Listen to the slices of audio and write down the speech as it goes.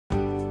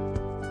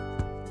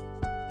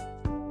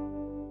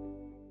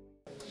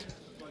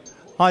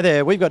Hi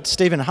there, we've got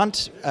Stephen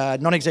Hunt,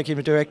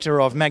 Non-Executive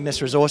Director of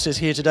Magnis Resources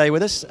here today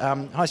with us.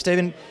 Hi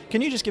Stephen,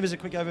 can you just give us a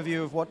quick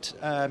overview of what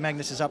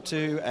Magnis is up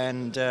to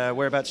and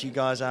whereabouts you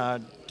guys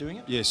are doing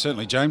it? Yeah,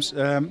 certainly James.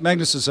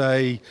 Magnis is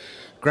a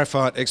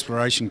graphite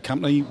exploration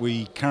company.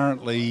 We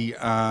currently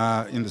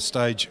are in the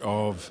stage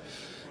of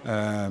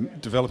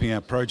developing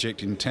our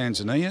project in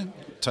Tanzania,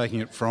 taking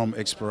it from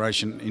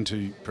exploration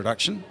into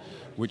production,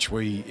 which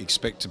we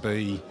expect to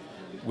be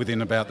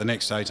within about the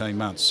next 18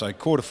 months. So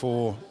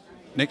Q4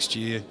 next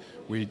year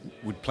we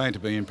would plan to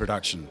be in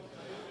production.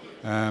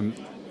 Over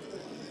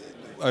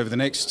the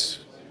next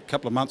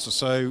couple of months or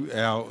so,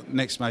 our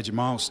next major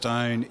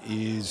milestone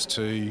is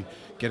to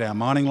get our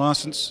mining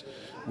licence,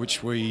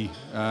 which we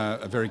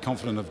are very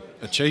confident of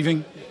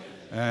achieving,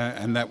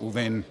 and that will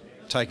then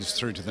take us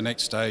through to the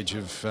next stage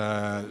of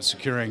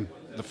securing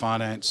the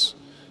finance,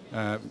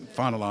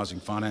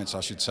 finalising finance I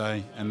should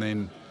say, and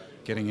then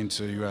getting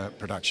into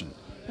production.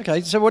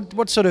 Okay, so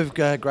what sort of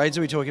grades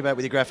are we talking about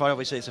with your graphite?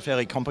 Obviously it's a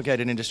fairly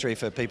complicated industry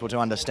for people to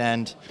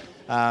understand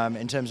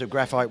in terms of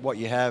graphite, what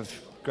you have,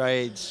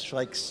 grades,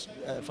 flakes,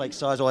 flake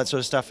size, all that sort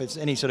of stuff. It's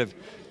any sort of,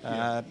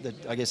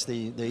 I guess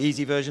the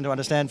easy version to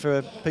understand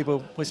for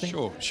people listening?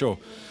 Sure.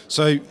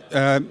 So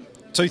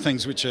two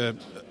things which are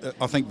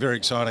I think very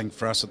exciting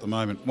for us at the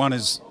moment. One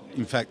is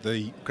in fact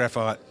the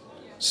graphite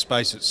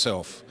space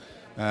itself,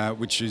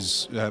 which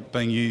is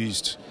being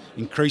used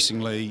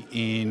increasingly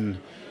in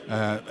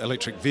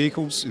electric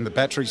vehicles, in the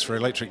batteries for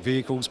electric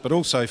vehicles, but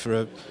also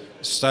for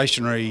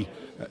stationary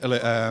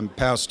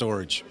power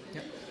storage.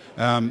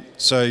 Yep.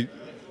 So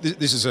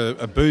this is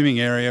a booming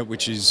area,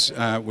 which is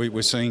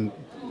we're seeing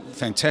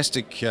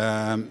fantastic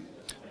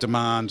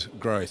demand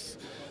growth.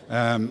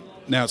 Now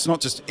it's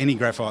not just any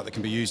graphite that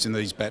can be used in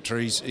these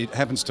batteries, it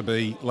happens to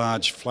be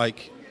large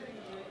flake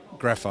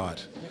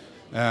graphite.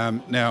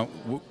 Now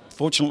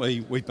fortunately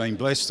we've been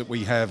blessed that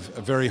we have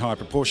a very high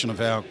proportion of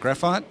our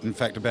graphite, in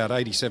fact about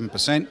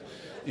 87%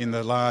 in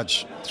the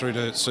large through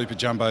to super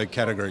jumbo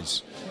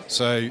categories.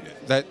 So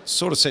that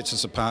sort of sets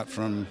us apart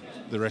from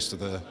the rest of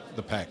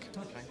the pack.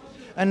 Okay.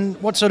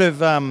 And what sort of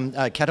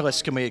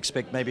catalysts can we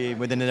expect maybe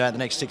within the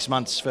next 6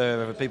 months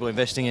for people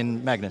investing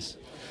in Magnis?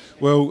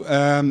 Well,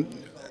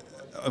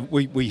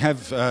 we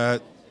have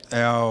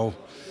our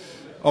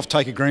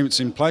off-take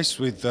agreements in place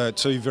with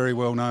two very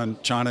well-known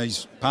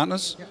Chinese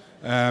partners. Yep.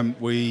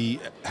 We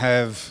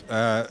have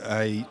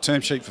a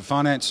term sheet for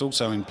finance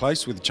also in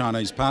place with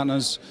Chinese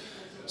partners.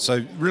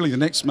 So really the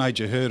next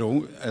major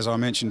hurdle, as I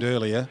mentioned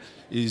earlier,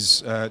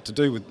 is to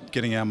do with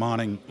getting our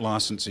mining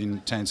licence in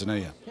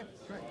Tanzania. Yep,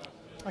 great.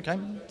 Okay,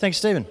 thanks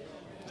Stephen.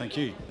 Thank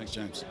you. Thanks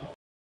James.